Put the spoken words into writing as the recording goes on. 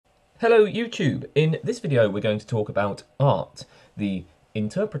Hello YouTube! In this video we're going to talk about art, the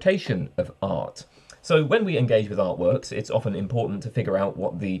interpretation of art. So when we engage with artworks, it's often important to figure out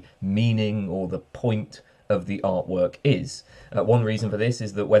what the meaning or the point of the artwork is. One reason for this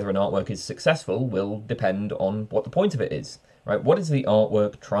is that whether an artwork is successful will depend on what the point of it is. Right? What is the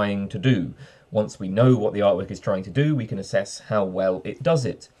artwork trying to do? Once we know what the artwork is trying to do, we can assess how well it does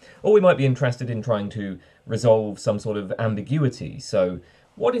it. Or we might be interested in trying to resolve some sort of ambiguity. So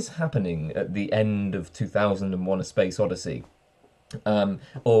what is happening at the end of 2001: A Space Odyssey?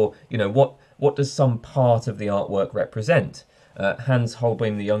 Or, what does some part of the artwork represent? Hans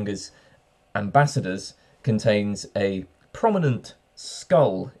Holbein the Younger's Ambassadors contains a prominent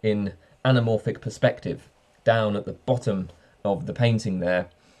skull in anamorphic perspective down at the bottom of the painting there.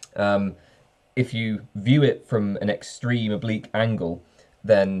 If you view it from an extreme oblique angle,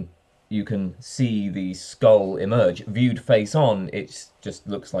 then you can see the skull emerge. Viewed face on, it just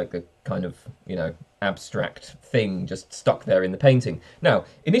looks like a kind of, abstract thing just stuck there in the painting. Now,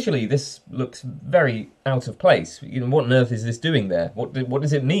 initially this looks very out of place. What on earth is this doing there? What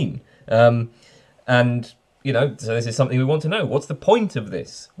does it mean? So this is something we want to know. What's the point of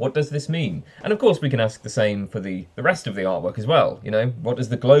this? What does this mean? And of course we can ask the same for the rest of the artwork as well. What does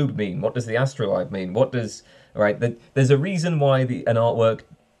the globe mean? What does the astrolabe mean? There's a reason why an artwork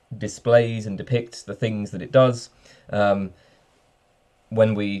displays and depicts the things that it does.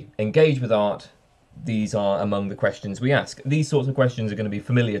 When we engage with art, these are among the questions we ask. These sorts of questions are going to be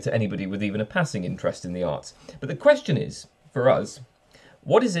familiar to anybody with even a passing interest in the arts. But the question is, for us,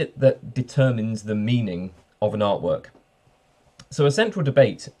 what is it that determines the meaning of an artwork? So a central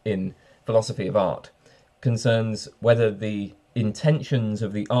debate in philosophy of art concerns whether the intentions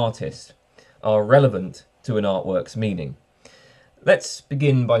of the artist are relevant to an artwork's meaning. Let's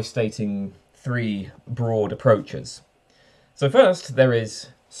begin by stating three broad approaches. So first, there is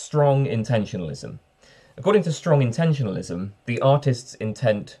strong intentionalism. According to strong intentionalism, the artist's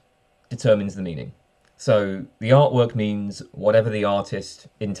intent determines the meaning. So the artwork means whatever the artist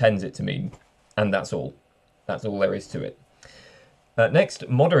intends it to mean, and that's all. That's all there is to it. Next,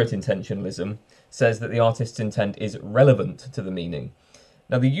 moderate intentionalism says that the artist's intent is relevant to the meaning.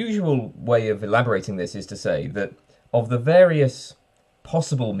 Now, the usual way of elaborating this is to say that of the various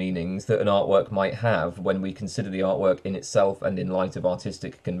possible meanings that an artwork might have when we consider the artwork in itself and in light of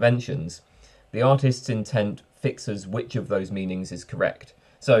artistic conventions, the artist's intent fixes which of those meanings is correct.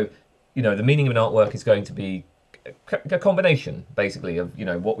 So, the meaning of an artwork is going to be a combination, basically, of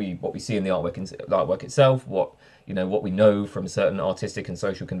what we see in the artwork itself, what we know from certain artistic and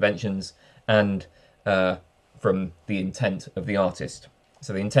social conventions, and from the intent of the artist.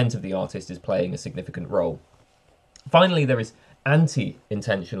 So the intent of the artist is playing a significant role. Finally, there is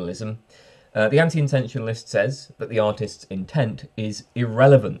anti-intentionalism. The anti-intentionalist says that the artist's intent is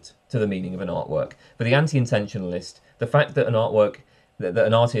irrelevant to the meaning of an artwork. For the anti-intentionalist, the fact that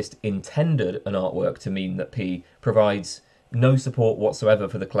an artist intended an artwork to mean that P provides no support whatsoever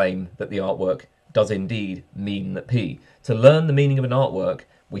for the claim that the artwork does indeed mean that P. To learn the meaning of an artwork,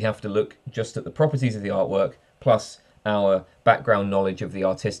 we have to look just at the properties of the artwork plus our background knowledge of the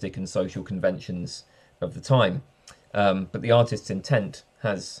artistic and social conventions of the time. But the artist's intent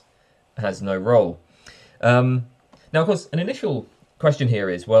has no role. Now, of course, an initial question here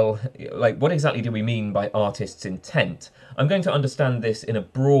is, what exactly do we mean by artist's intent? I'm going to understand this in a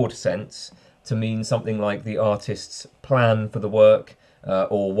broad sense to mean something like the artist's plan for the work,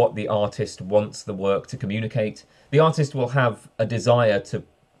 or what the artist wants the work to communicate. The artist will have a desire to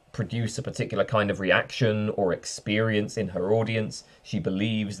produce a particular kind of reaction or experience in her audience. She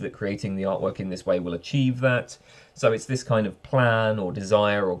believes that creating the artwork in this way will achieve that. So it's this kind of plan or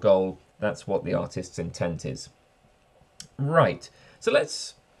desire or goal. That's what the artist's intent is. Right. So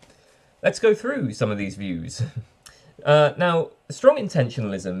let's go through some of these views. Now, strong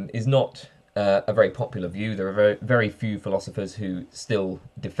intentionalism is not a very popular view. There are very, very few philosophers who still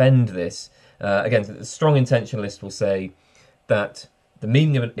defend this. Again, the strong intentionalist will say that the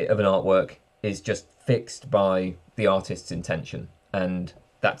meaning of an artwork is just fixed by the artist's intention, and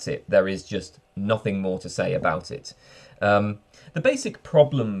that's it. There is just nothing more to say about it. The basic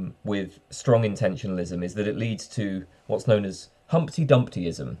problem with strong intentionalism is that it leads to what's known as Humpty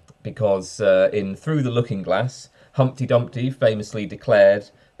Dumptyism, because in Through the Looking Glass, Humpty Dumpty famously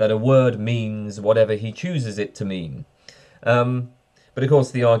declared that a word means whatever he chooses it to mean. But of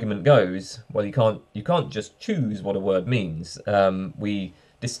course the argument goes, well, you can't just choose what a word means. We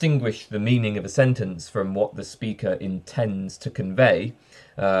distinguish the meaning of a sentence from what the speaker intends to convey.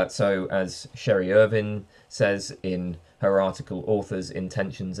 So as Sherry Irvin says in her article, Authors,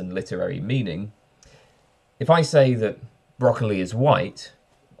 Intentions and Literary Meaning, if I say that broccoli is white,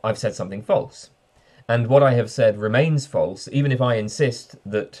 I've said something false. And what I have said remains false, even if I insist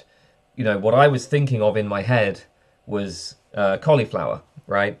that, what I was thinking of in my head was cauliflower,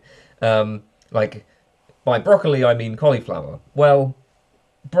 right? Like, by broccoli, I mean cauliflower. Well,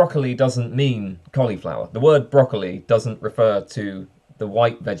 broccoli doesn't mean cauliflower. The word broccoli doesn't refer to the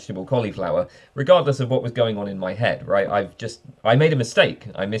white vegetable cauliflower, regardless of what was going on in my head, right? I made a mistake.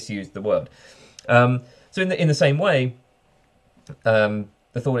 I misused the word. So in the same way,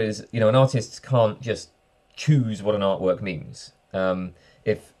 the thought is, an artist can't just choose what an artwork means.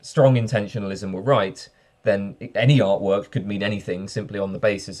 If strong intentionalism were right, then any artwork could mean anything simply on the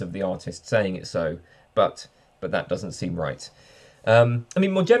basis of the artist saying it so. But that doesn't seem right.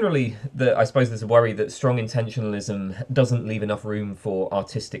 More generally, I suppose there's a worry that strong intentionalism doesn't leave enough room for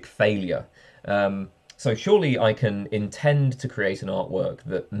artistic failure. So surely I can intend to create an artwork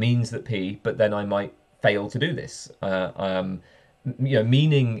that means that P, but then I might fail to do this.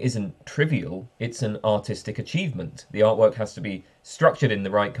 Meaning isn't trivial. It's an artistic achievement. The artwork has to be structured in the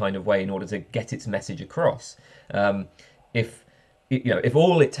right kind of way in order to get its message across. If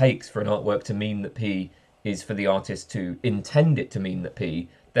all it takes for an artwork to mean that P is for the artist to intend it to mean that P,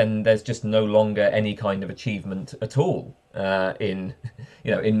 then there's just no longer any kind of achievement at all in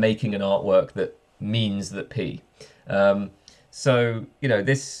making an artwork that means that P.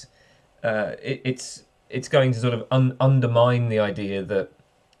 It's going to sort of undermine the idea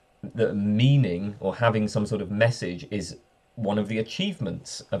that meaning or having some sort of message is one of the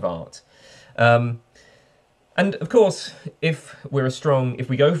achievements of art. And of course, if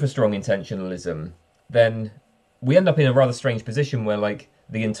we go for strong intentionalism, then we end up in a rather strange position where, like,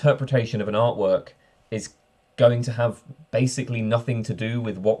 the interpretation of an artwork is going to have basically nothing to do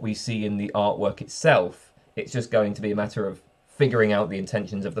with what we see in the artwork itself. It's just going to be a matter of figuring out the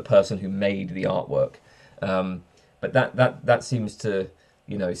intentions of the person who made the artwork. But that seems to,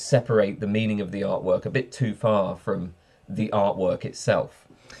 separate the meaning of the artwork a bit too far from the artwork itself.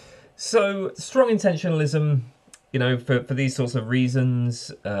 So strong intentionalism, for these sorts of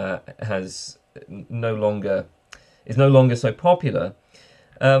reasons, is no longer so popular.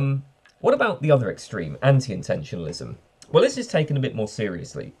 What about the other extreme, anti-intentionalism? Well, this is taken a bit more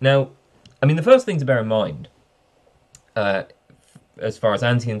seriously. Now, the first thing to bear in mind, as far as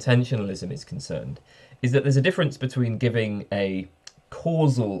anti-intentionalism is concerned, is that there's a difference between giving a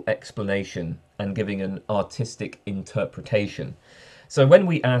causal explanation and giving an artistic interpretation. So when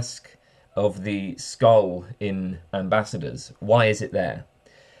we ask of the skull in Ambassadors, why is it there?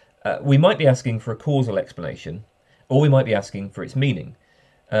 We might be asking for a causal explanation, or we might be asking for its meaning.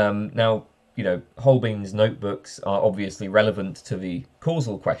 Now, Holbein's notebooks are obviously relevant to the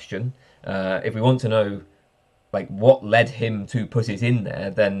causal question. If we want to know, like, what led him to put it in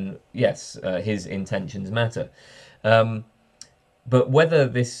there, then yes, his intentions matter. But whether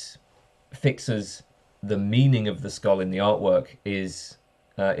this fixes the meaning of the skull in the artwork is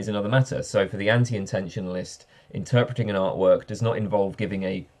another matter. So for the anti-intentionalist, interpreting an artwork does not involve giving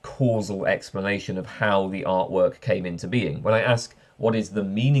a causal explanation of how the artwork came into being. When I ask what is the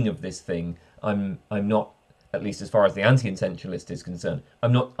meaning of this thing, I'm not, at least as far as the anti-intentionalist is concerned,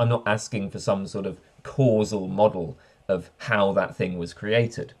 I'm not asking for some sort of causal model of how that thing was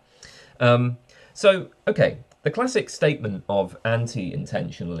created. Okay, the classic statement of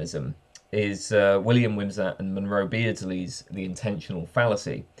anti-intentionalism is William Wimsatt and Monroe Beardsley's The Intentional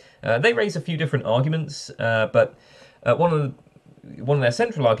Fallacy. They raise a few different arguments, but one of their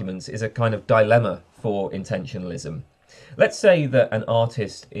central arguments is a kind of dilemma for intentionalism. Let's say that an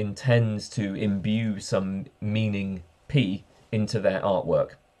artist intends to imbue some meaning P into their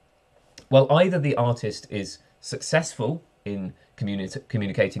artwork. Well, either the artist is successful in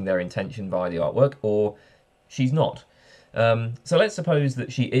communicating their intention via the artwork, or she's not. So let's suppose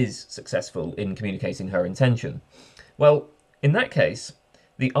that she is successful in communicating her intention. Well, in that case,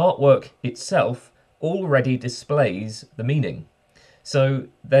 the artwork itself already displays the meaning. So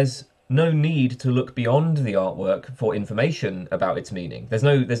there's no need to look beyond the artwork for information about its meaning. There's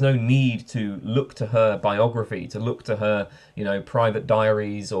no need to look to her biography, to look to her, private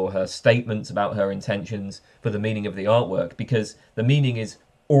diaries or her statements about her intentions for the meaning of the artwork, because the meaning is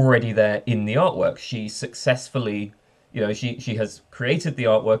already there in the artwork. She successfully, she has created the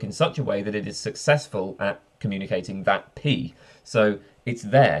artwork in such a way that it is successful at communicating that P. So it's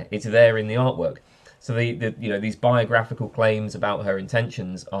there in the artwork. So these biographical claims about her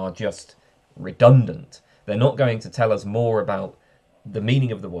intentions are just redundant. They're not going to tell us more about the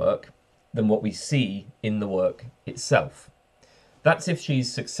meaning of the work than what we see in the work itself. That's if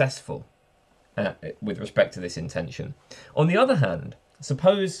she's successful with respect to this intention. On the other hand,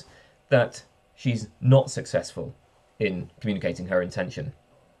 suppose that she's not successful in communicating her intention.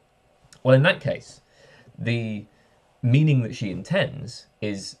 Well, in that case, the meaning that she intends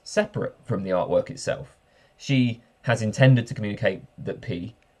is separate from the artwork itself. She has intended to communicate that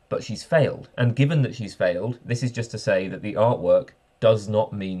P, but she's failed. And given that she's failed, this is just to say that the artwork does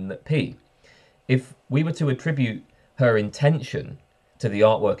not mean that P. If we were to attribute her intention to the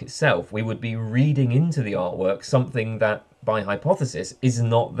artwork itself, we would be reading into the artwork something that, by hypothesis, is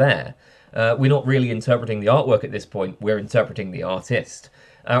not there. We're not really interpreting the artwork at this point, we're interpreting the artist.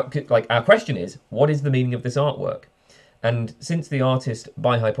 Our question is, what is the meaning of this artwork? And since the artist,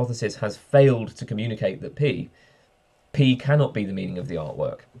 by hypothesis, has failed to communicate that P cannot be the meaning of the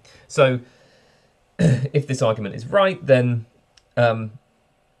artwork. So, if this argument is right, then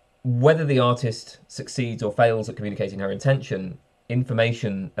whether the artist succeeds or fails at communicating her intention,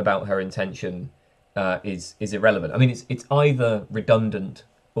 information about her intention is irrelevant. I mean, it's either redundant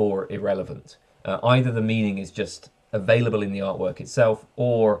or irrelevant. Either the meaning is just available in the artwork itself,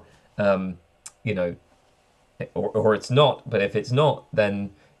 or or it's not. But if it's not,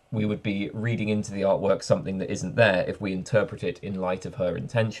 then we would be reading into the artwork something that isn't there if we interpret it in light of her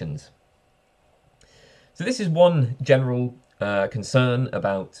intentions. So this is one general concern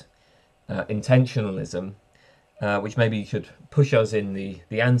about intentionalism, which maybe should push us in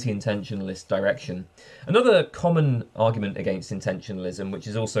the anti-intentionalist direction. Another common argument against intentionalism, which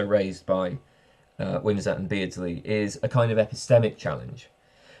is also raised by Winsett and Beardsley, is a kind of epistemic challenge.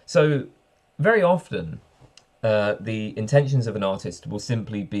 So very often the intentions of an artist will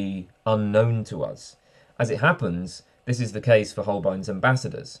simply be unknown to us. As it happens, this is the case for Holbein's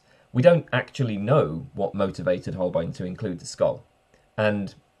ambassadors. We don't actually know what motivated Holbein to include the skull.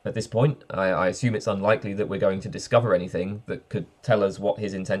 And at this point, I assume it's unlikely that we're going to discover anything that could tell us what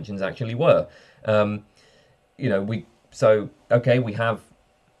his intentions actually were. We have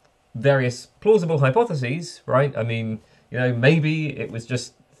various plausible hypotheses, right? I mean, maybe it was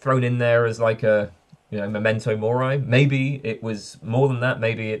just thrown in there as like a, memento mori. Maybe it was more than that.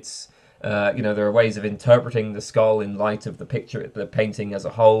 Maybe it's, there are ways of interpreting the skull in light of the picture, the painting as a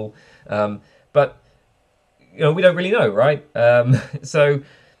whole. But we don't really know, right? So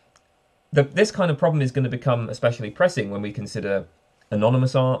this kind of problem is going to become especially pressing when we consider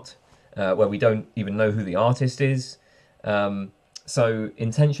anonymous art, where we don't even know who the artist is. So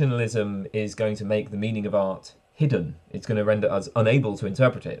intentionalism is going to make the meaning of art hidden. It's going to render us unable to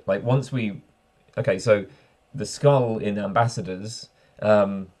interpret it. Like so the skull in Ambassadors,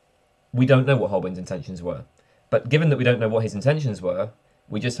 we don't know what Holbein's intentions were. But given that we don't know what his intentions were,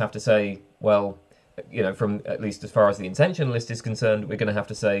 we just have to say, well, from at least as far as the intentionalist is concerned, we're going to have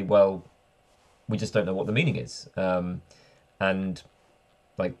to say, well, we just don't know what the meaning is. And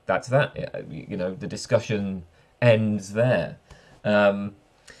that's that. The discussion ends there.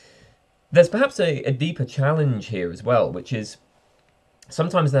 There's perhaps a deeper challenge here as well, which is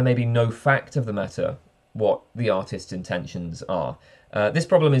sometimes there may be no fact of the matter what the artist's intentions are. This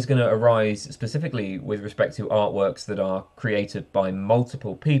problem is going to arise specifically with respect to artworks that are created by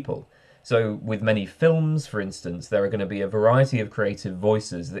multiple people. So with many films, for instance, there are going to be a variety of creative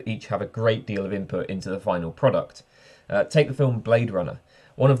voices that each have a great deal of input into the final product. Take the film Blade Runner.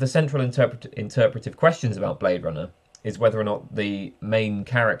 One of the central interpretive questions about Blade Runner is whether or not the main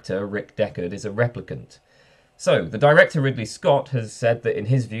character, Rick Deckard, is a replicant. So, the director Ridley Scott has said that in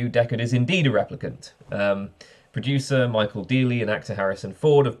his view, Deckard is indeed a replicant. Producer Michael Dealey and actor Harrison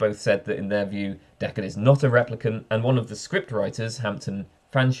Ford have both said that in their view, Deckard is not a replicant, and one of the scriptwriters, Hampton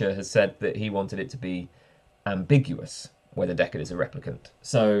Fancher, has said that he wanted it to be ambiguous whether Deckard is a replicant.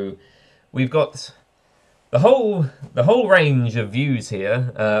 So, we've got the whole range of views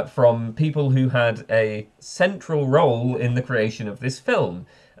here from people who had a central role in the creation of this film.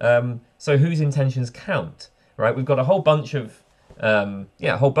 So whose intentions count? Right, we've got a whole bunch of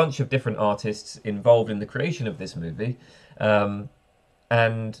different artists involved in the creation of this movie,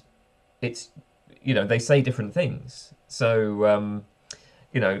 and it's they say different things. So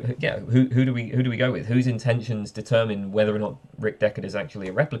who do we go with? Whose intentions determine whether or not Rick Deckard is actually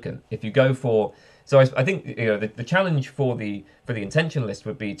a replicant? If you go for I think the challenge for the intentionalist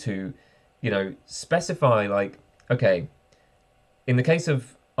would be to specify in the case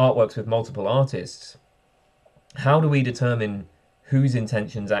of artworks with multiple artists, how do we determine whose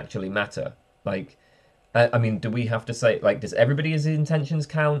intentions actually matter? Do we have to say, does everybody's intentions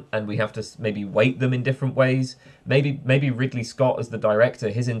count, and we have to maybe weight them in different ways? Maybe Ridley Scott, as the director,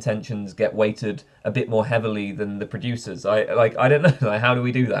 his intentions get weighted a bit more heavily than the producers. I don't know. How do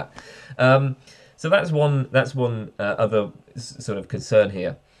we do that? So that's one other sort of concern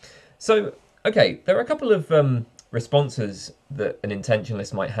here. So, okay, there are a couple of responses that an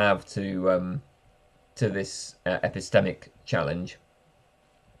intentionalist might have to this epistemic challenge.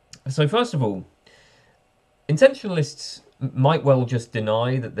 So first of all, intentionalists might well just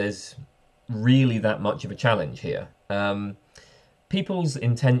deny that there's really that much of a challenge here. People's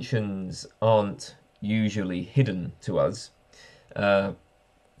intentions aren't usually hidden to us. For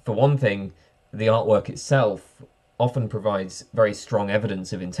one thing, the artwork itself often provides very strong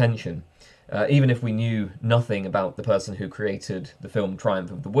evidence of intention. Even if we knew nothing about the person who created the film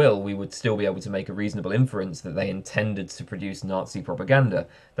Triumph of the Will, we would still be able to make a reasonable inference that they intended to produce Nazi propaganda.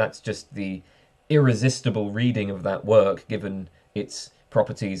 That's just the irresistible reading of that work, given its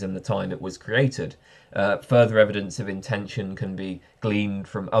properties and the time it was created. Further evidence of intention can be gleaned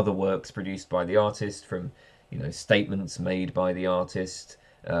from other works produced by the artist, from statements made by the artist,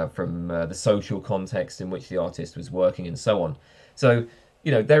 from the social context in which the artist was working, and so on. So,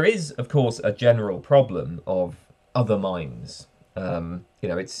 there is, of course, a general problem of other minds.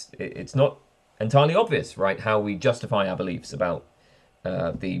 It's not entirely obvious, right, how we justify our beliefs about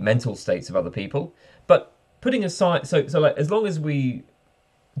the mental states of other people. But putting aside, so like, as long as we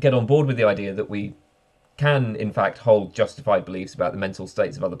get on board with the idea that we can, in fact, hold justified beliefs about the mental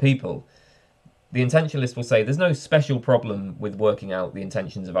states of other people, the intentionalist will say there's no special problem with working out the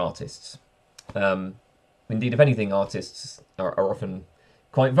intentions of artists. Indeed, if anything, artists are often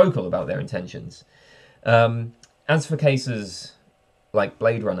quite vocal about their intentions. As for cases like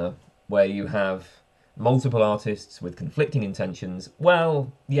Blade Runner, where you have multiple artists with conflicting intentions,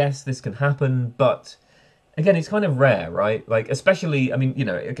 well, yes, this can happen, but again, it's kind of rare, right? Like, especially, I mean,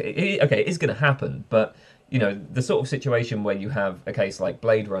 it is going to happen, but, the sort of situation where you have a case like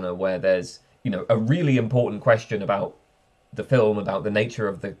Blade Runner where there's, a really important question about the film, about the nature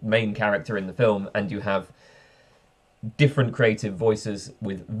of the main character in the film, and you have different creative voices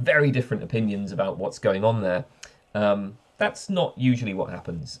with very different opinions about what's going on there. That's not usually what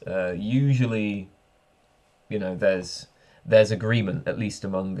happens. Usually, there's agreement, at least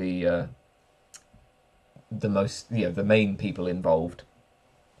among the main people involved.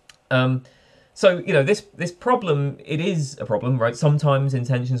 So this problem, it is a problem, right? Sometimes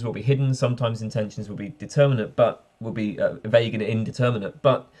intentions will be hidden, sometimes intentions will be determinate, but will be vague and indeterminate.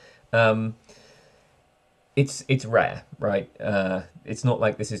 But it's rare, right? It's not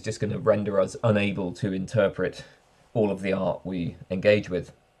like this is just going to render us unable to interpret all of the art we engage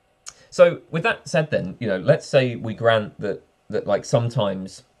with. So with that said, then let's say we grant that like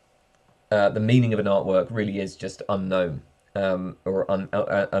sometimes the meaning of an artwork really is just unknown.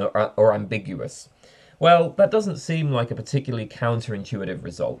 Or ambiguous. Well, that doesn't seem like a particularly counterintuitive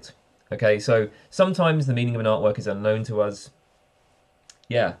result. Okay, so sometimes the meaning of an artwork is unknown to us.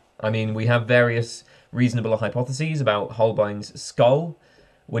 Yeah, I mean, we have various reasonable hypotheses about Holbein's skull.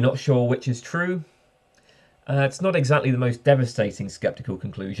 We're not sure which is true. It's not exactly the most devastating skeptical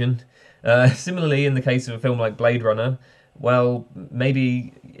conclusion. Similarly, in the case of a film like Blade Runner, well,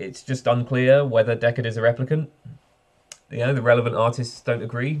 maybe it's just unclear whether Deckard is a replicant. The relevant artists don't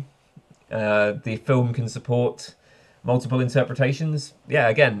agree. The film can support multiple interpretations. Yeah,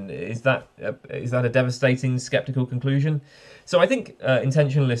 again, is that a devastating skeptical conclusion? So I think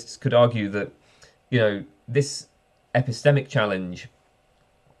intentionalists could argue that this epistemic challenge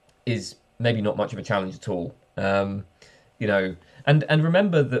is maybe not much of a challenge at all. And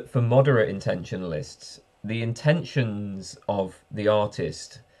remember that for moderate intentionalists, the intentions of the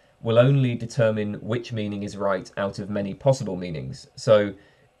artist will only determine which meaning is right out of many possible meanings. So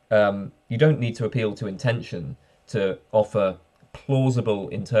you don't need to appeal to intention to offer plausible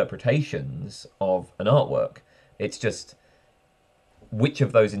interpretations of an artwork. It's just which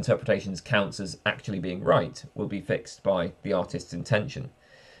of those interpretations counts as actually being right will be fixed by the artist's intention.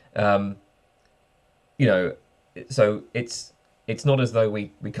 So it's not as though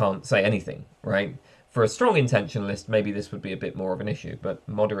we can't say anything, right? For a strong intentionalist, maybe this would be a bit more of an issue, but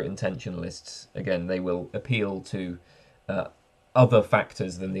moderate intentionalists, again, they will appeal to other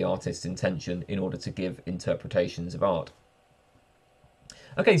factors than the artist's intention in order to give interpretations of art.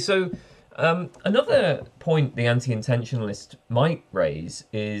 Okay, so another point the anti-intentionalist might raise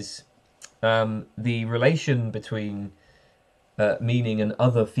is the relation between meaning and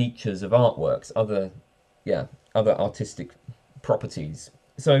other features of artworks, other artistic properties.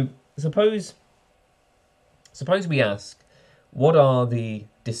 So suppose we ask, what are the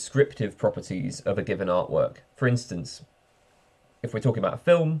descriptive properties of a given artwork? For instance, if we're talking about a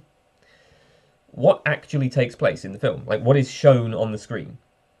film, what actually takes place in the film? Like, what is shown on the screen?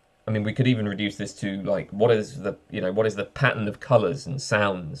 I mean, we could even reduce this to like, what is the pattern of colours and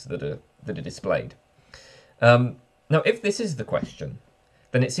sounds that are displayed? Now, if this is the question,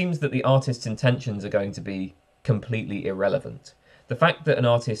 then it seems that the artist's intentions are going to be completely irrelevant. The fact that an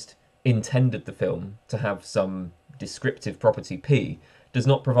artist intended the film to have some descriptive property P does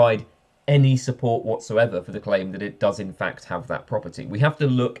not provide any support whatsoever for the claim that it does in fact have that property. We have to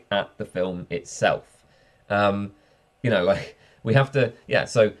look at the film itself. Like we have to, yeah.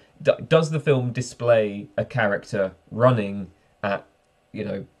 So does the film display a character running at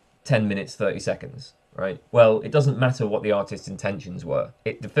 10 minutes 30 seconds? Right. Well, it doesn't matter what the artist's intentions were.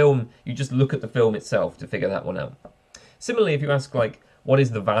 The film, you just look at the film itself to figure that one out. Similarly, if you ask what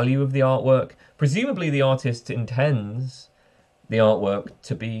is the value of the artwork? Presumably the artist intends the artwork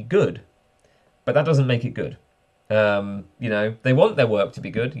to be good, but that doesn't make it good. They want their work to be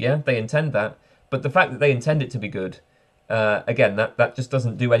good, yeah, they intend that, but the fact that they intend it to be good, again, that just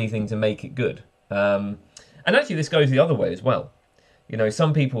doesn't do anything to make it good. And actually this goes the other way as well.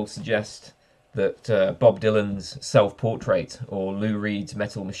 Some people suggest that Bob Dylan's self-portrait or Lou Reed's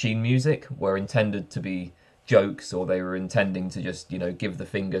Metal Machine music were intended to be jokes, or they were intending to just, give the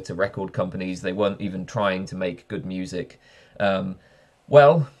finger to record companies. They weren't even trying to make good music.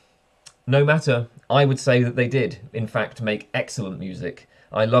 Well, no matter. I would say that they did, in fact, make excellent music.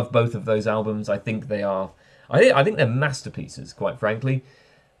 I love both of those albums. I think they are... I think they're masterpieces, quite frankly.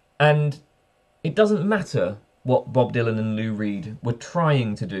 And it doesn't matter what Bob Dylan and Lou Reed were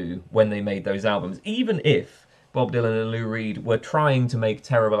trying to do when they made those albums. Even if Bob Dylan and Lou Reed were trying to make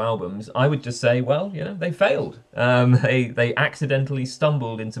terrible albums, I would just say, well, they failed. They accidentally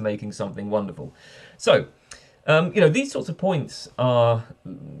stumbled into making something wonderful. So, these sorts of points are,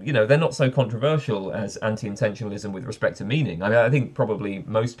 they're not so controversial as anti-intentionalism with respect to meaning. I mean, I think probably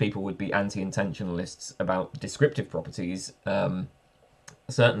most people would be anti-intentionalists about descriptive properties,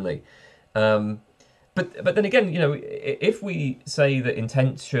 certainly. But then again, if we say that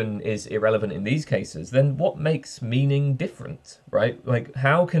intention is irrelevant in these cases, then what makes meaning different, right? Like,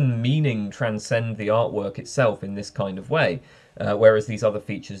 how can meaning transcend the artwork itself in this kind of way, whereas these other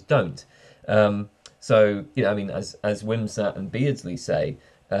features don't? So, as Wimsatt and Beardsley say,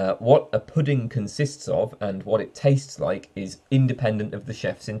 what a pudding consists of and what it tastes like is independent of the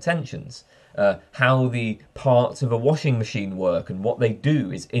chef's intentions. How the parts of a washing machine work and what they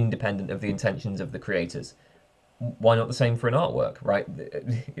do is independent of the intentions of the creators. Why not the same for an artwork, right?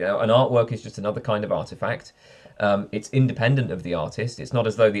 An artwork is just another kind of artifact. It's independent of the artist. It's not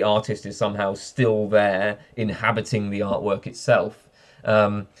as though the artist is somehow still there inhabiting the artwork itself.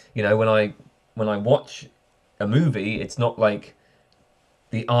 When I watch a movie, it's not like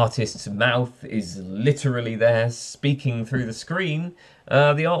the artist's mouth is literally there speaking through the screen.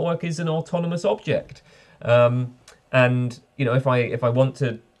 The artwork is an autonomous object. If I want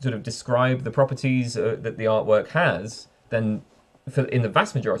to sort of describe the properties that the artwork has, then in the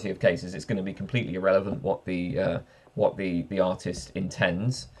vast majority of cases, it's going to be completely irrelevant what the artist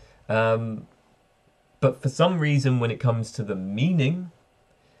intends. But for some reason, when it comes to the meaning,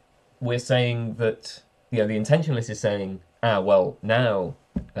 we're saying that the intentionalist is saying, now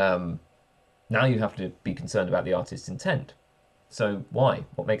you have to be concerned about the artist's intent. So why?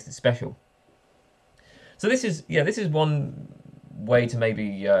 What makes it special? So this is one way to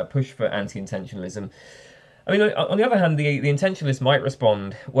maybe push for anti-intentionalism. I mean, on the other hand, the intentionalist might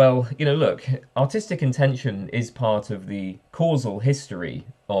respond, well, look, artistic intention is part of the causal history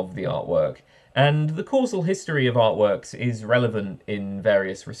of the artwork, and the causal history of artworks is relevant in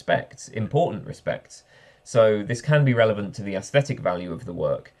various respects, important respects. So this can be relevant to the aesthetic value of the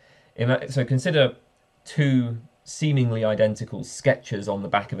work. So consider two seemingly identical sketches on the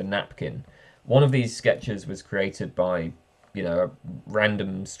back of a napkin. One of these sketches was created by, a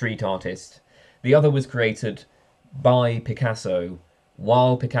random street artist. The other was created by Picasso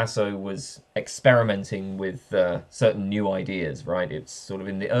while Picasso was experimenting with certain new ideas, right? It's sort of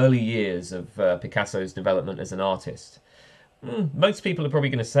in the early years of Picasso's development as an artist. Most people are probably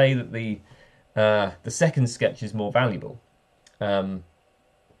going to say that the second sketch is more valuable.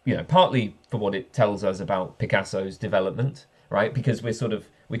 Partly for what it tells us about Picasso's development, right? Because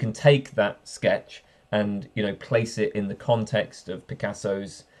we can take that sketch and place it in the context of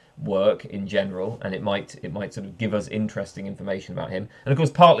Picasso's work in general, and it might sort of give us interesting information about him. And of course,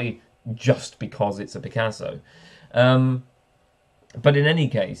 partly just because it's a Picasso. But in any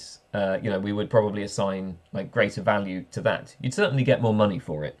case, we would probably assign greater value to that. You'd certainly get more money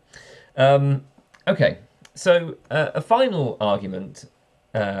for it. Okay, so a final argument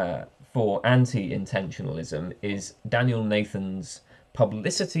for anti-intentionalism is Daniel Nathan's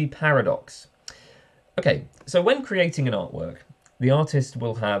publicity paradox. Okay, so when creating an artwork, the artist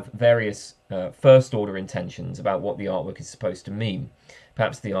will have various first-order intentions about what the artwork is supposed to mean.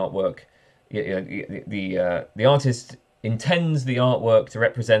 Perhaps the artwork, the artist intends the artwork to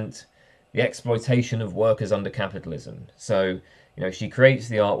represent the exploitation of workers under capitalism. So, she creates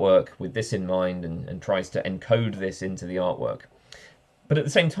the artwork with this in mind and tries to encode this into the artwork. But at the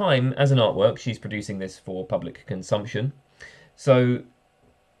same time, as an artwork, she's producing this for public consumption. So,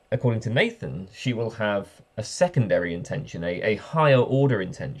 according to Nathan, she will have a secondary intention, a higher order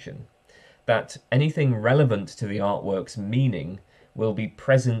intention, that anything relevant to the artwork's meaning will be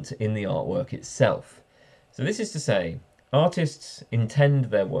present in the artwork itself. So this is to say, artists intend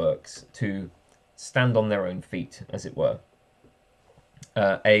their works to stand on their own feet, as it were.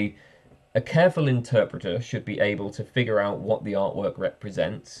 A careful interpreter should be able to figure out what the artwork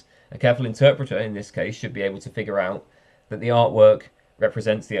represents. A careful interpreter, in this case, should be able to figure out that the artwork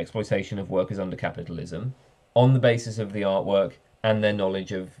represents the exploitation of workers under capitalism on the basis of the artwork and their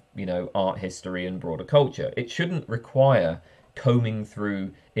knowledge of, art history and broader culture. It shouldn't require combing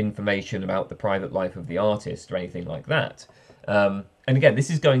through information about the private life of the artist or anything like that. And again, this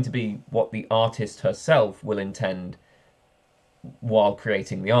is going to be what the artist herself will intend while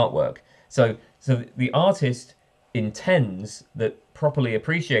creating the artwork. So the artist intends that properly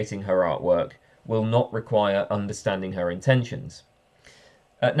appreciating her artwork will not require understanding her intentions.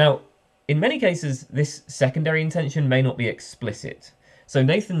 Now, in many cases, this secondary intention may not be explicit. So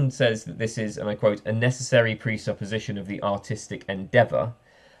Nathan says that this is, and I quote, a necessary presupposition of the artistic endeavour,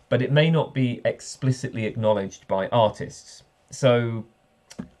 but it may not be explicitly acknowledged by artists. So,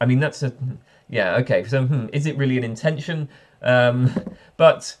 I mean, that's a... Yeah, okay, so is it really an intention?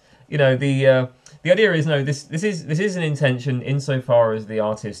 But, the idea is, no, this is an intention insofar as the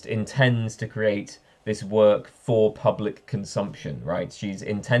artist intends to create this work for public consumption, right? She's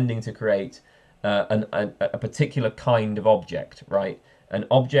intending to create a particular kind of object, right? An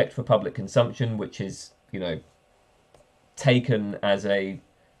object for public consumption, which is, taken as a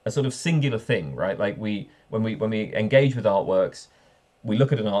sort of singular thing, right? Like when we engage with artworks, we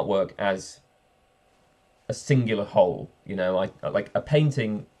look at an artwork as a singular whole. Like a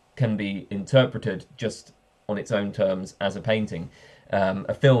painting can be interpreted just on its own terms as a painting.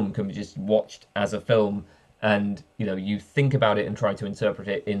 A film can be just watched as a film, and you think about it and try to interpret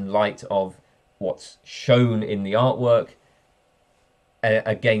it in light of what's shown in the artwork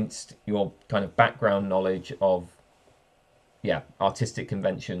against your kind of background knowledge of artistic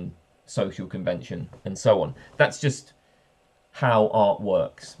convention, social convention, and so on. That's just how art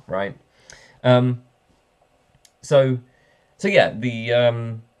works, right? So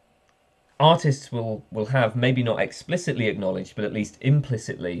the artists will have, maybe not explicitly acknowledged, but at least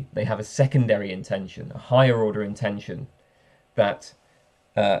implicitly, they have a secondary intention, a higher order intention, that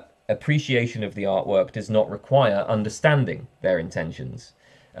appreciation of the artwork does not require understanding their intentions.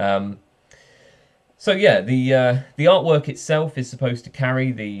 The artwork itself is supposed to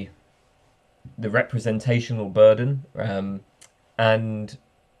carry the representational burden, and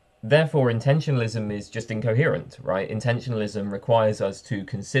therefore intentionalism is just incoherent, right? Intentionalism requires us to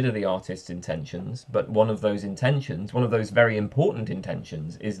consider the artist's intentions, but one of those very important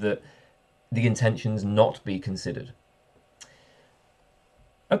intentions, is that the intentions not be considered.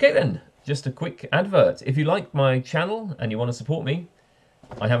 Okay then, just a quick advert. If you like my channel and you want to support me,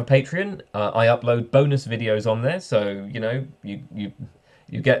 I have a Patreon. I upload bonus videos on there, so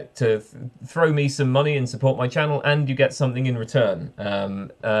you get to throw me some money and support my channel, and you get something in return.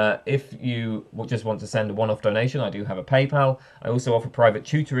 If you just want to send a one-off donation, I do have a PayPal. I also offer private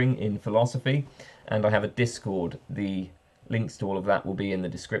tutoring in philosophy, and I have a Discord. The links to all of that will be in the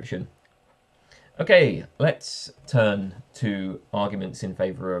description. Okay, let's turn to arguments in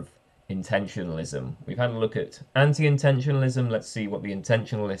favour of intentionalism. We've had a look at anti-intentionalism. Let's see what the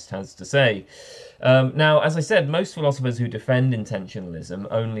intentionalist has to say. Now, as I said, most philosophers who defend intentionalism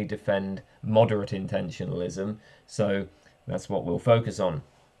only defend moderate intentionalism, so that's what we'll focus on.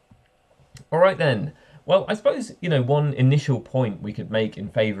 All right then. Well, I suppose, one initial point we could make in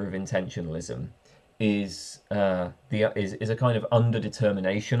favour of intentionalism is a kind of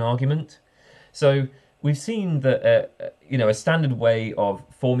underdetermination argument. So we've seen that a standard way of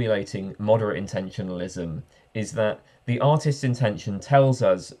formulating moderate intentionalism is that the artist's intention tells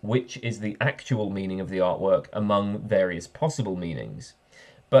us which is the actual meaning of the artwork among various possible meanings.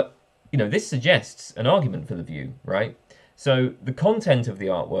 But this suggests an argument for the view, right? So the content of the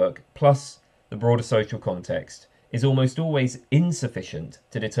artwork plus the broader social context is almost always insufficient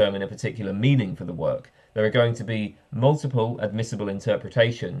to determine a particular meaning for the work. There are going to be multiple admissible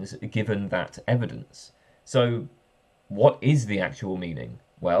interpretations given that evidence. So what is the actual meaning?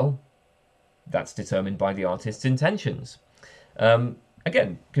 Well, that's determined by the artist's intentions.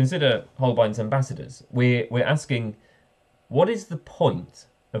 Again, consider Holbein's Ambassadors. We're asking, what is the point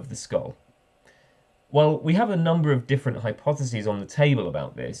of the skull? Well, we have a number of different hypotheses on the table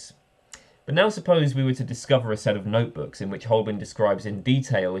about this. But now suppose we were to discover a set of notebooks in which Holbein describes in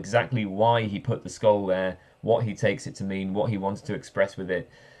detail exactly why he put the skull there, what he takes it to mean, what he wants to express with it.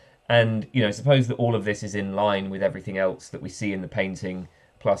 And, suppose that all of this is in line with everything else that we see in the painting,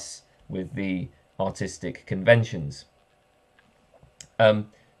 plus with the artistic conventions.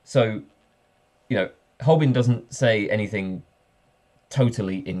 So, Holbein doesn't say anything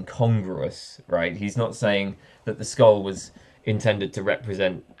totally incongruous, right? He's not saying that the skull was intended to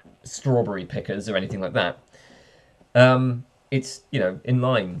represent strawberry pickers or anything like that. It's, in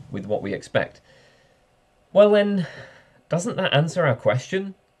line with what we expect. Well then, doesn't that answer our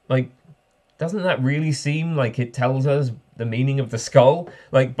question? Doesn't that really seem like it tells us the meaning of the skull?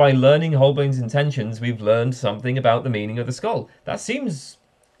 By learning Holbein's intentions, we've learned something about the meaning of the skull. That seems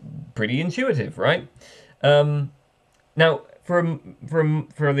pretty intuitive, right? Now, for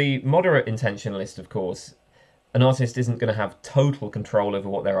the moderate intentionalist, of course, an artist isn't going to have total control over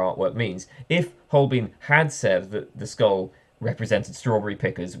what their artwork means. If Holbein had said that the skull represented strawberry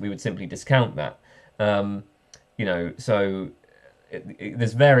pickers, we would simply discount that. So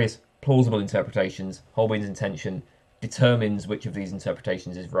there's various plausible interpretations. Holbein's intention determines which of these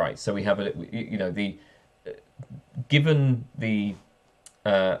interpretations is right. So we have given the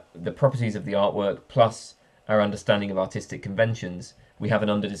properties of the artwork plus our understanding of artistic conventions, we have an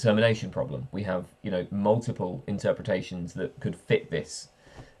underdetermination problem. We have multiple interpretations that could fit this,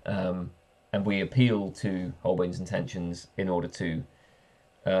 and we appeal to Holbein's intentions in order to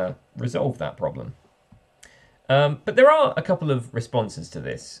resolve that problem. But there are a couple of responses to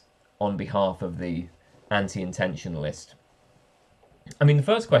this on behalf of the anti-intentionalist. I mean, the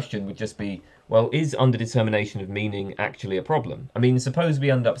first question would just be, well, is underdetermination of meaning actually a problem? I mean, suppose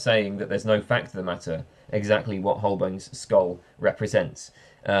we end up saying that there's no fact of the matter exactly what Holbein's skull represents,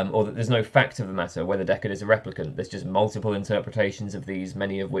 or that there's no fact of the matter whether Deckard is a replicant. There's just multiple interpretations of these,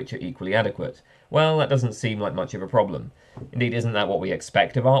 many of which are equally adequate. Well, that doesn't seem like much of a problem. Indeed, isn't that what we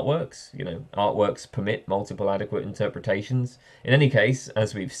expect of artworks? Artworks permit multiple adequate interpretations. In any case,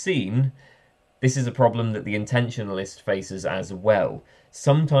 as we've seen, this is a problem that the intentionalist faces as well.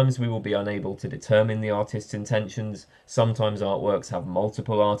 Sometimes we will be unable to determine the artist's intentions. Sometimes artworks have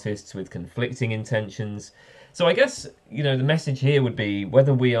multiple artists with conflicting intentions. So I guess, the message here would be,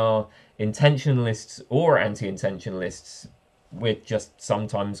 whether we are intentionalists or anti-intentionalists, we're just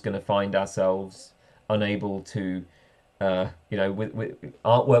sometimes going to find ourselves unable to,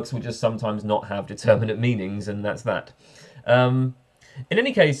 artworks will just sometimes not have determinate meanings, and that's that. In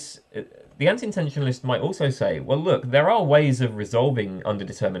any case, the anti-intentionalist might also say, well, look, there are ways of resolving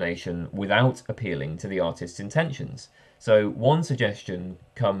underdetermination without appealing to the artist's intentions. So one suggestion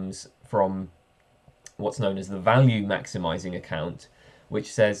comes from what's known as the value maximizing account,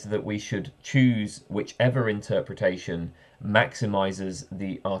 which says that we should choose whichever interpretation maximizes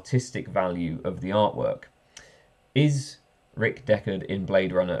the artistic value of the artwork. Is Rick Deckard in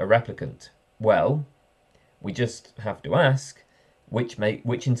Blade Runner a replicant? Well, we just have to ask,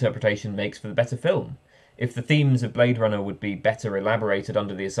 which interpretation makes for the better film? If the themes of Blade Runner would be better elaborated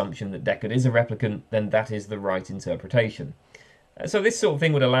under the assumption that Deckard is a replicant, then that is the right interpretation. So this sort of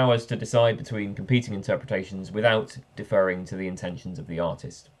thing would allow us to decide between competing interpretations without deferring to the intentions of the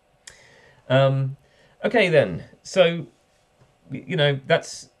artist. Okay then, so,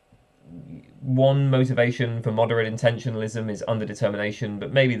 that's one motivation for moderate intentionalism, is underdetermination,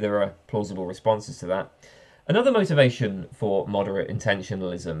 but maybe there are plausible responses to that. Another motivation for moderate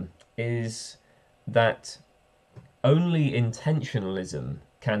intentionalism is that only intentionalism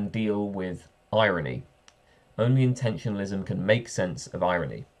can deal with irony. Only intentionalism can make sense of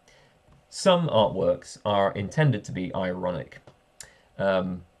irony. Some artworks are intended to be ironic,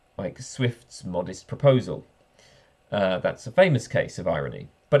 like Swift's Modest Proposal. That's a famous case of irony.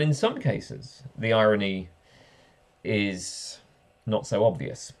 But in some cases, the irony is not so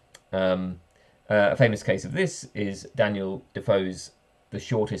obvious. A famous case of this is Daniel Defoe's The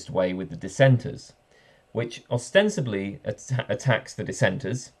Shortest Way with the Dissenters, which ostensibly attacks the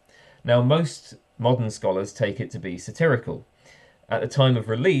dissenters. Now, most modern scholars take it to be satirical. At the time of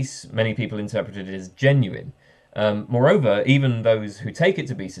release, many people interpreted it as genuine. Moreover, even those who take it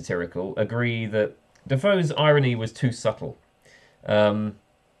to be satirical agree that Defoe's irony was too subtle. To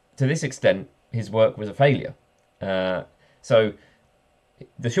this extent, his work was a failure. So,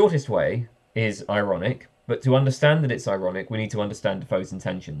 The Shortest Way is ironic, but to understand that it's ironic, we need to understand Defoe's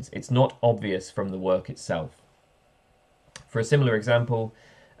intentions. It's not obvious from the work itself. For a similar example,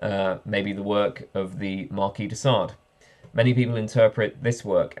 maybe the work of the Marquis de Sade. Many people interpret this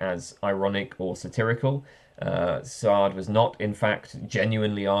work as ironic or satirical. Sade was not, in fact,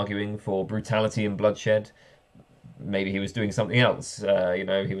 genuinely arguing for brutality and bloodshed. Maybe he was doing something else.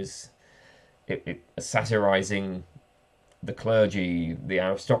 He was satirizing the clergy, the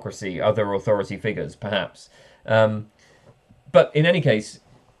aristocracy, other authority figures, perhaps. But in any case,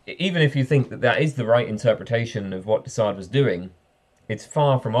 even if you think that that is the right interpretation of what de Sade was doing, it's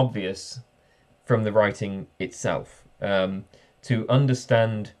far from obvious from the writing itself. To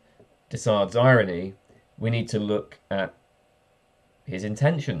understand de Sade's irony, we need to look at his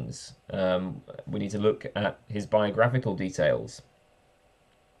intentions. We need to look at his biographical details.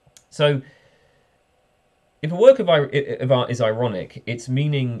 So, if a work of art is ironic, its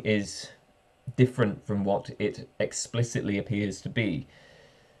meaning is different from what it explicitly appears to be.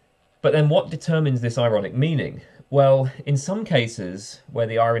 But then what determines this ironic meaning? Well, in some cases, where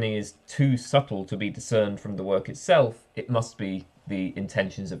the irony is too subtle to be discerned from the work itself, it must be the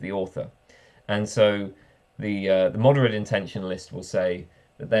intentions of the author. And so the moderate intentionalist will say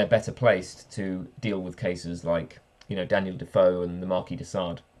that they're better placed to deal with cases like, Daniel Defoe and the Marquis de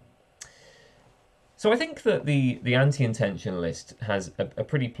Sade. So I think that the anti-intentionalist has a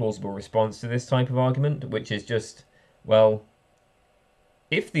pretty plausible response to this type of argument, which is just, well,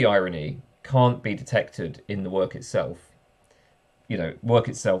 if the irony can't be detected in the work itself, work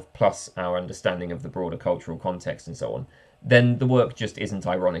itself plus our understanding of the broader cultural context and so on, then the work just isn't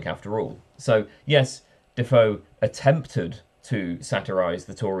ironic after all. So, yes, Defoe attempted to satirise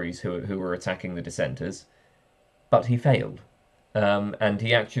the Tories who were attacking the dissenters, but he failed. And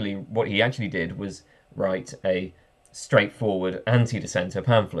what he actually did was write a straightforward anti-dissenter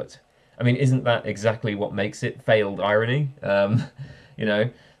pamphlet. I mean, isn't that exactly what makes it failed irony? He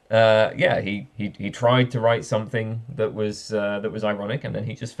tried to write something that was ironic, and then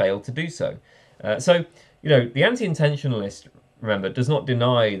he just failed to do so. The anti-intentionalist, remember, does not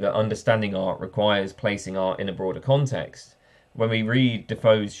deny that understanding art requires placing art in a broader context. When we read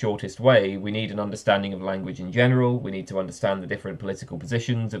Defoe's Shortest Way, we need an understanding of language in general, we need to understand the different political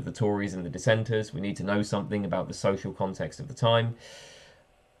positions of the Tories and the dissenters, we need to know something about the social context of the time.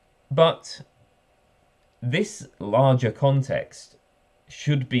 But this larger context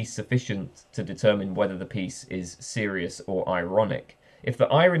should be sufficient to determine whether the piece is serious or ironic. If the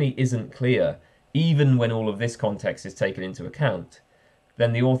irony isn't clear, even when all of this context is taken into account,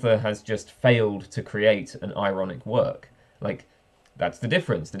 then the author has just failed to create an ironic work. That's the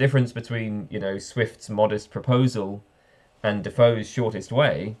difference. The difference between, Swift's Modest Proposal and Defoe's Shortest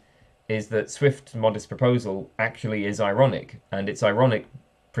Way is that Swift's Modest Proposal actually is ironic, and it's ironic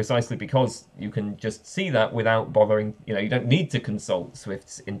precisely because you can just see that without bothering, you don't need to consult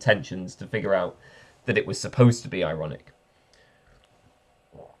Swift's intentions to figure out that it was supposed to be ironic.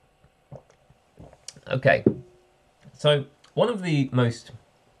 Okay, so one of the most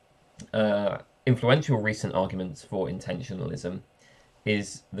influential recent arguments for intentionalism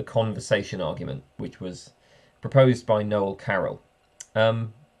is the conversation argument, which was proposed by Noel Carroll.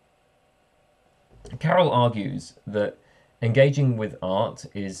 Carroll argues that engaging with art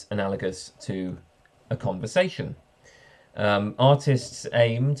is analogous to a conversation. Artists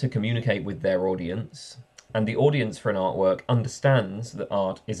aim to communicate with their audience, and the audience for an artwork understands that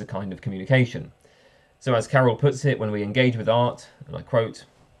art is a kind of communication. So as Carroll puts it, when we engage with art, and I quote,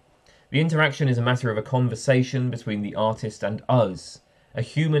 "The interaction is a matter of a conversation between the artist and us, a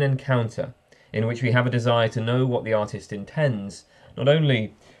human encounter in which we have a desire to know what the artist intends, not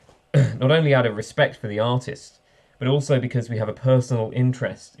only out of respect for the artist, but also because we have a personal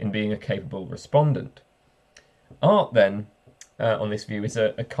interest in being a capable respondent." Art, then, on this view, is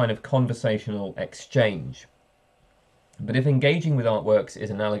a kind of conversational exchange. But if engaging with artworks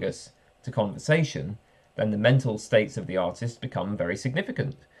is analogous to conversation, then the mental states of the artist become very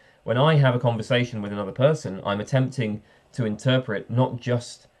significant. When I have a conversation with another person, I'm attempting to interpret not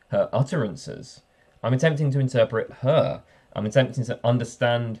just her utterances, I'm attempting to interpret her. I'm attempting to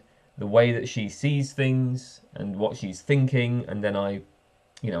understand the way that she sees things and what she's thinking, and then I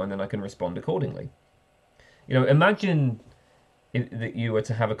can respond accordingly. Imagine that you were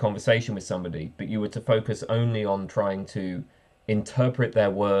to have a conversation with somebody, but you were to focus only on trying to interpret their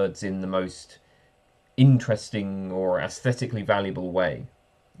words in the most interesting or aesthetically valuable way.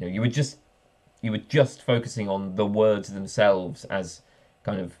 You were just focusing on the words themselves as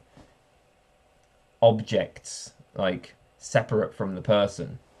kind of objects, like separate from the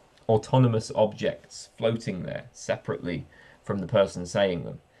person, autonomous objects floating there separately from the person saying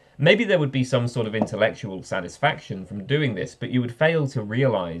them. Maybe there would be some sort of intellectual satisfaction from doing this, but you would fail to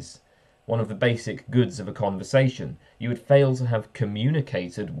realize one of the basic goods of a conversation. You would fail to have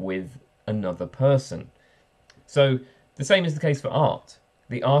communicated with another person. So the same is the case for art.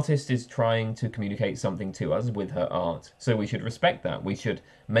 The artist is trying to communicate something to us with her art, so we should respect that. We should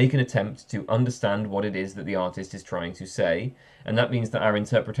make an attempt to understand what it is that the artist is trying to say, and that means that our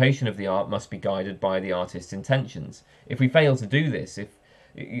interpretation of the art must be guided by the artist's intentions. If we fail to do this,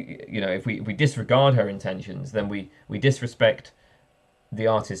 if we disregard her intentions, then we disrespect the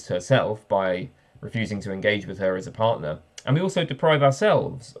artist herself by refusing to engage with her as a partner, and we also deprive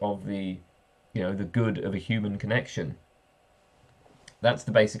ourselves of the good of a human connection. That's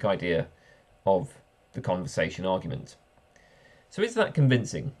the basic idea of the conversation argument. So is that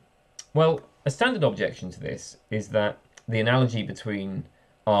convincing? Well, a standard objection to this is that the analogy between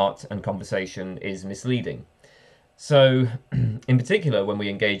art and conversation is misleading. So, in particular, when we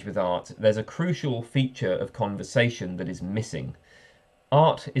engage with art, there's a crucial feature of conversation that is missing.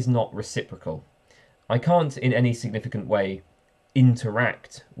 Art is not reciprocal. I can't in any significant way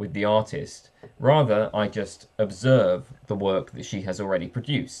interact with the artist. Rather, I just observe the work that she has already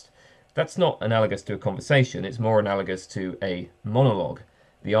produced. That's not analogous to a conversation, it's more analogous to a monologue.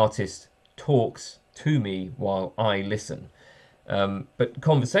 The artist talks to me while I listen. But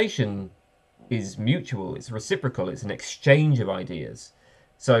conversation is mutual, it's reciprocal, it's an exchange of ideas.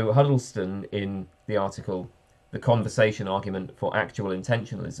 So Huddleston, in the article The Conversation Argument for Actual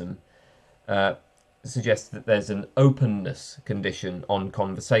Intentionalism, suggests that there's an openness condition on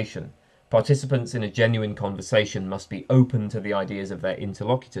conversation. Participants in a genuine conversation must be open to the ideas of their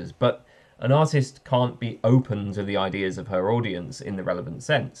interlocutors, but an artist can't be open to the ideas of her audience in the relevant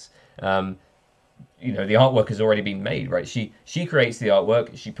sense. The artwork has already been made, right? She creates the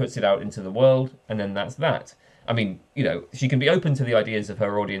artwork, she puts it out into the world, and then that's that. I mean, she can be open to the ideas of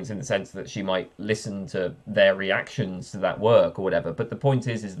her audience in the sense that she might listen to their reactions to that work or whatever. But the point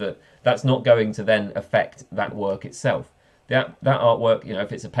is that that's not going to then affect that work itself. That artwork,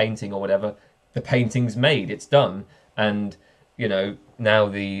 if it's a painting or whatever, the painting's made, it's done, and now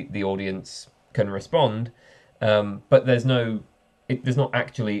the audience can respond. But there's not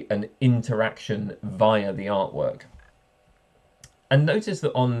actually an interaction via the artwork. And notice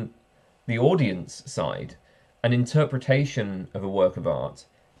that on the audience side, an interpretation of a work of art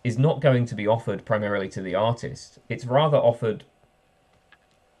is not going to be offered primarily to the artist. It's rather offered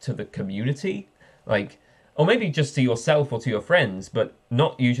to the community, or maybe just to yourself or to your friends, but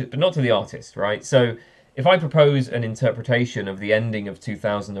not to the artist, right? So if I propose an interpretation of the ending of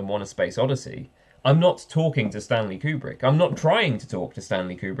 2001: A Space Odyssey, I'm not talking to Stanley Kubrick. I'm not trying to talk to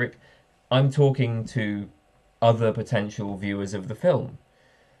Stanley Kubrick. I'm talking to other potential viewers of the film.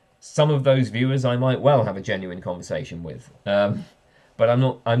 Some of those viewers I might well have a genuine conversation with, but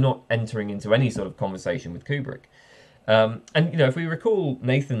I'm not entering into any sort of conversation with Kubrick. And if we recall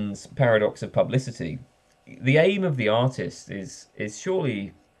Nathan's paradox of publicity, the aim of the artist is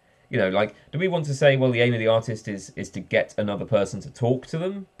surely, do we want to say, well, the aim of the artist is to get another person to talk to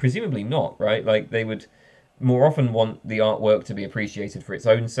them? Presumably not, right? They would more often want the artwork to be appreciated for its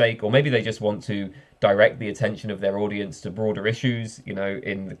own sake, or maybe they just want to direct the attention of their audience to broader issues,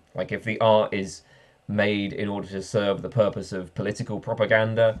 if the art is made in order to serve the purpose of political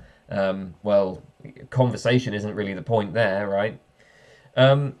propaganda, well, conversation isn't really the point there, right?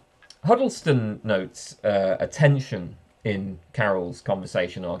 Huddleston notes a tension in Carroll's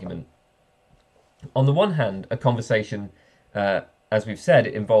conversation argument. On the one hand, a conversation, as we've said,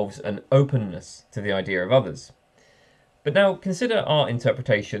 it involves an openness to the idea of others. But now consider our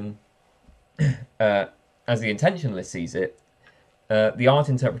interpretation as the intentionalist sees it. The art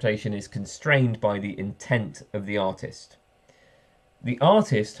interpretation is constrained by the intent of the artist. The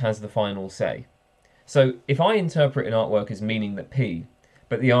artist has the final say. So if I interpret an artwork as meaning that P,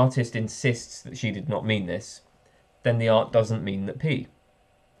 but the artist insists that she did not mean this, then the art doesn't mean that P.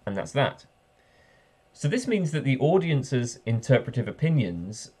 And that's that. So this means that the audience's interpretive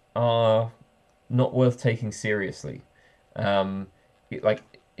opinions are not worth taking seriously.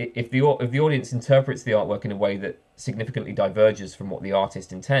 If the audience interprets the artwork in a way that significantly diverges from what the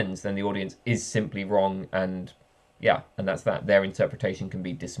artist intends, then the audience is simply wrong, and that's that. Their interpretation can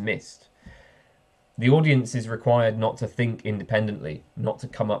be dismissed. The audience is required not to think independently, not to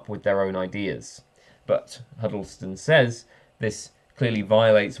come up with their own ideas. But Huddleston says this clearly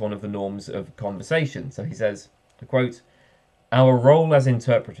violates one of the norms of conversation. So he says, I quote, "Our role as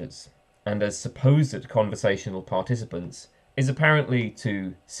interpreters and as supposed conversational participants is apparently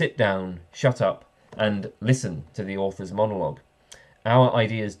to sit down, shut up, and listen to the author's monologue. Our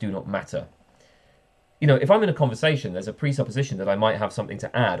ideas do not matter." If I'm in a conversation, there's a presupposition that I might have something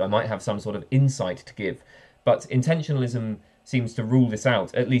to add, I might have some sort of insight to give, but intentionalism seems to rule this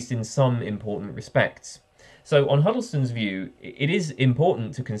out, at least in some important respects. So on Huddleston's view, it is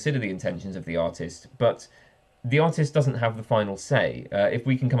important to consider the intentions of the artist, but the artist doesn't have the final say. If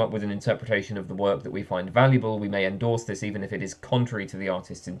we can come up with an interpretation of the work that we find valuable, we may endorse this even if it is contrary to the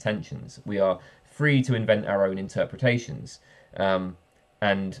artist's intentions. We are free to invent our own interpretations.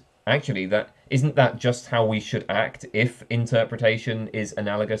 And actually, that isn't that just how we should act if interpretation is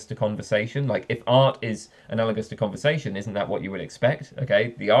analogous to conversation? Like, if art is analogous to conversation, isn't that what you would expect?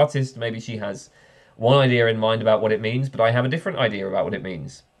 Okay, the artist, maybe she has one idea in mind about what it means, but I have a different idea about what it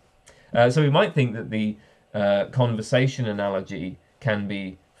means. So we might think that the conversation analogy can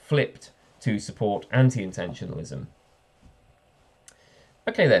be flipped to support anti-intentionalism.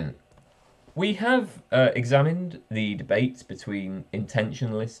 Okay then, we have examined the debates between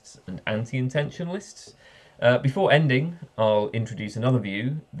intentionalists and anti-intentionalists. Before ending, I'll introduce another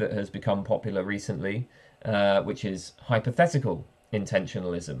view that has become popular recently, which is hypothetical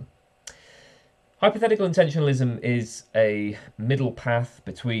intentionalism. Hypothetical intentionalism is a middle path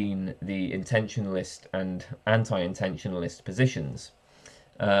between the intentionalist and anti-intentionalist positions.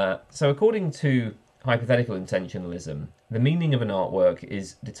 So according to hypothetical intentionalism, the meaning of an artwork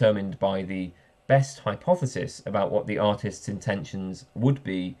is determined by the best hypothesis about what the artist's intentions would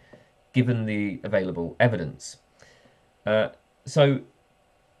be given the available evidence. So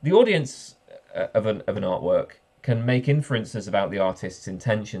the audience of an artwork can make inferences about the artist's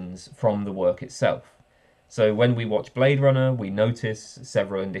intentions from the work itself. So when we watch Blade Runner, we notice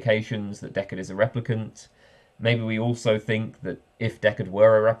several indications that Deckard is a replicant. Maybe we also think that if Deckard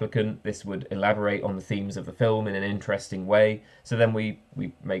were a replicant, this would elaborate on the themes of the film in an interesting way. So then we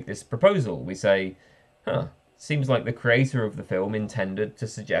make this proposal. We say, seems like the creator of the film intended to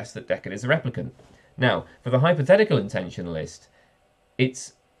suggest that Deckard is a replicant. Now, for the hypothetical intentionalist,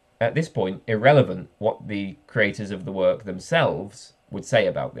 it's at this point irrelevant what the creators of the work themselves would say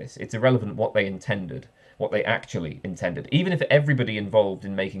about this. It's irrelevant what they intended, what they actually intended. Even if everybody involved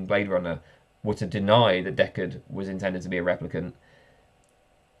in making Blade Runner were to deny that Deckard was intended to be a replicant,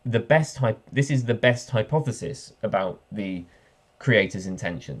 this is the best hypothesis about the creator's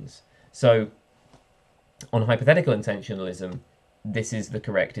intentions. So, on hypothetical intentionalism, this is the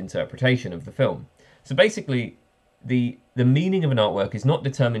correct interpretation of the film. So basically, the meaning of an artwork is not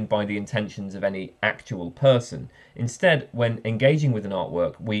determined by the intentions of any actual person. Instead, when engaging with an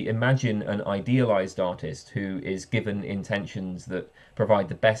artwork, we imagine an idealized artist who is given intentions that provide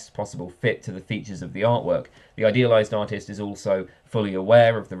the best possible fit to the features of the artwork. The idealized artist is also fully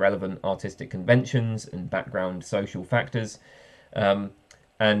aware of the relevant artistic conventions and background social factors. And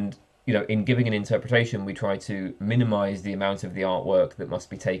in giving an interpretation, we try to minimize the amount of the artwork that must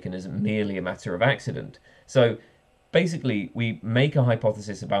be taken as merely a matter of accident. So basically, we make a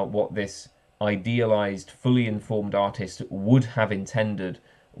hypothesis about what this idealized, fully informed artist would have intended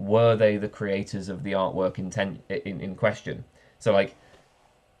were they the creators of the artwork in question. So, like,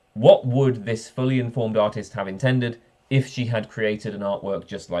 what would this fully informed artist have intended if she had created an artwork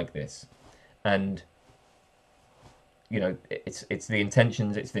just like this? And it's the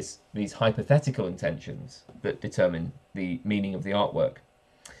intentions, it's these hypothetical intentions that determine the meaning of the artwork.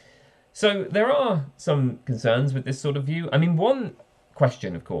 So there are some concerns with this sort of view. I mean, one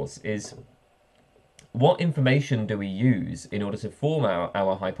question, of course, is what information do we use in order to form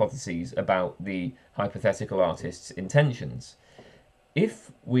our hypotheses about the hypothetical artist's intentions?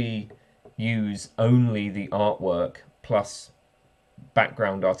 If we use only the artwork plus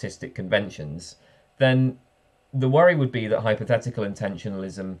background artistic conventions, then the worry would be that hypothetical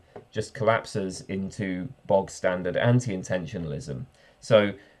intentionalism just collapses into bog standard anti-intentionalism.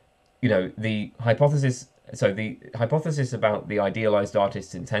 So, the hypothesis about the idealized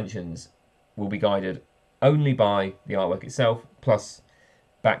artist's intentions will be guided only by the artwork itself plus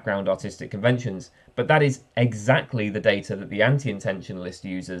background artistic conventions. But that is exactly the data that the anti-intentionalist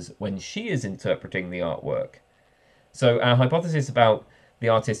uses when she is interpreting the artwork. So our hypothesis about the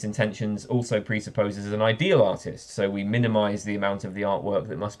artist's intentions also presupposes an ideal artist, so we minimize the amount of the artwork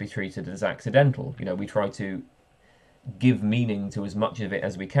that must be treated as accidental. We try to give meaning to as much of it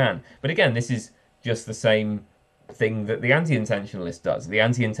as we can. But again, this is just the same thing that the anti-intentionalist does. The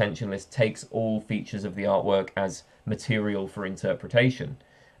anti-intentionalist takes all features of the artwork as material for interpretation.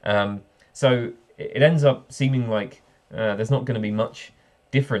 So it ends up seeming like there's not going to be much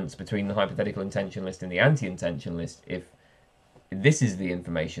difference between the hypothetical intentionalist and the anti-intentionalist if this is the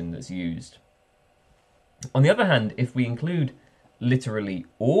information that's used. On the other hand, if we include literally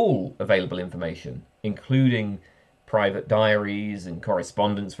all available information, including private diaries and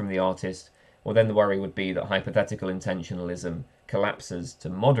correspondence from the artist, well, then the worry would be that hypothetical intentionalism collapses to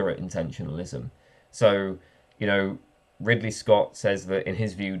moderate intentionalism. So, Ridley Scott says that in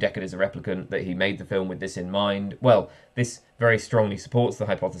his view Deckard is a replicant, that he made the film with this in mind. Well, this very strongly supports the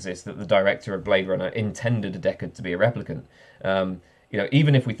hypothesis that the director of Blade Runner intended Deckard to be a replicant.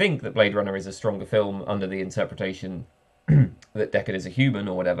 Even if we think that Blade Runner is a stronger film under the interpretation that Deckard is a human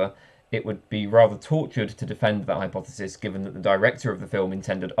or whatever, it would be rather tortured to defend that hypothesis given that the director of the film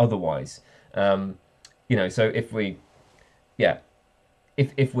intended otherwise. So if we're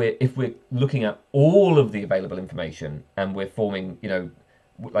looking at all of the available information and we're forming,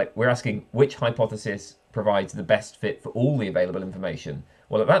 we're asking which hypothesis provides the best fit for all the available information,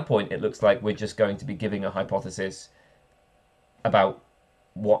 well, at that point, it looks like we're just going to be giving a hypothesis about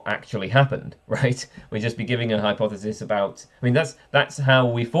what actually happened, right? We'd just be giving a hypothesis about... I mean, that's how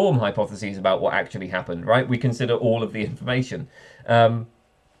we form hypotheses about what actually happened, right? We consider all of the information.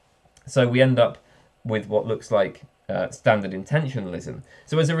 So we end up with what looks like standard intentionalism.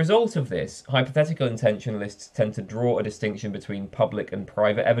 So as a result of this, hypothetical intentionalists tend to draw a distinction between public and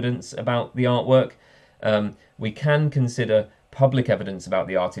private evidence about the artwork. We can consider public evidence about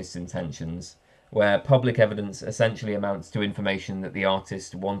the artist's intentions, where public evidence essentially amounts to information that the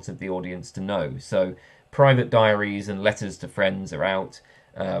artist wanted the audience to know. So private diaries and letters to friends are out.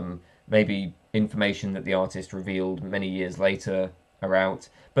 Maybe information that the artist revealed many years later are out.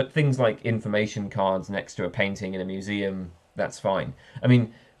 But things like information cards next to a painting in a museum, that's fine. I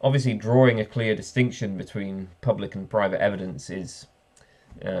mean, obviously drawing a clear distinction between public and private evidence is...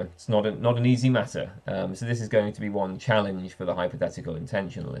 it's not an easy matter. So this is going to be one challenge for the hypothetical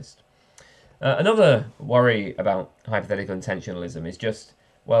intentionalist. Another worry about hypothetical intentionalism is just,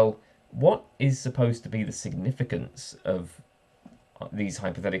 well, what is supposed to be the significance of these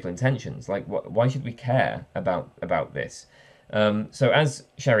hypothetical intentions? Like, why should we care about this? So as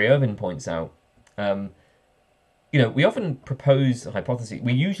Sherry Irvin points out, we often propose hypotheses.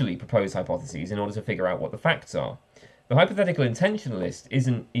 We usually propose hypotheses in order to figure out what the facts are. The hypothetical intentionalist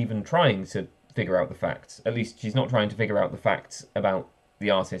isn't even trying to figure out the facts. At least she's not trying to figure out the facts about the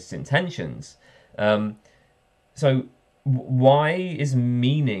artist's intentions. So why is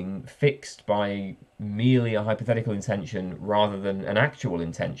meaning fixed by merely a hypothetical intention rather than an actual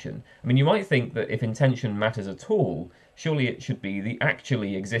intention? I mean, you might think that if intention matters at all, surely it should be the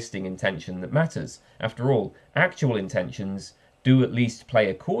actually existing intention that matters. After all, actual intentions do at least play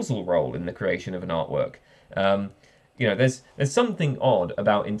a causal role in the creation of an artwork. There's something odd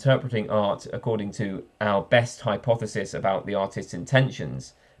about interpreting art according to our best hypothesis about the artist's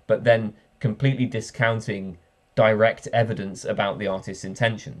intentions, but then completely discounting direct evidence about the artist's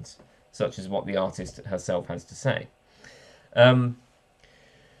intentions, such as what the artist herself has to say.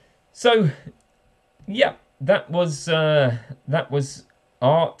 That was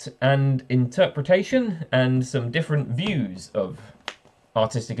art and interpretation, and some different views of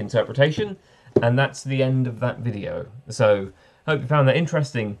artistic interpretation. And that's the end of that video. So, hope you found that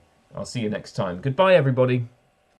interesting. I'll see you next time. Goodbye, everybody.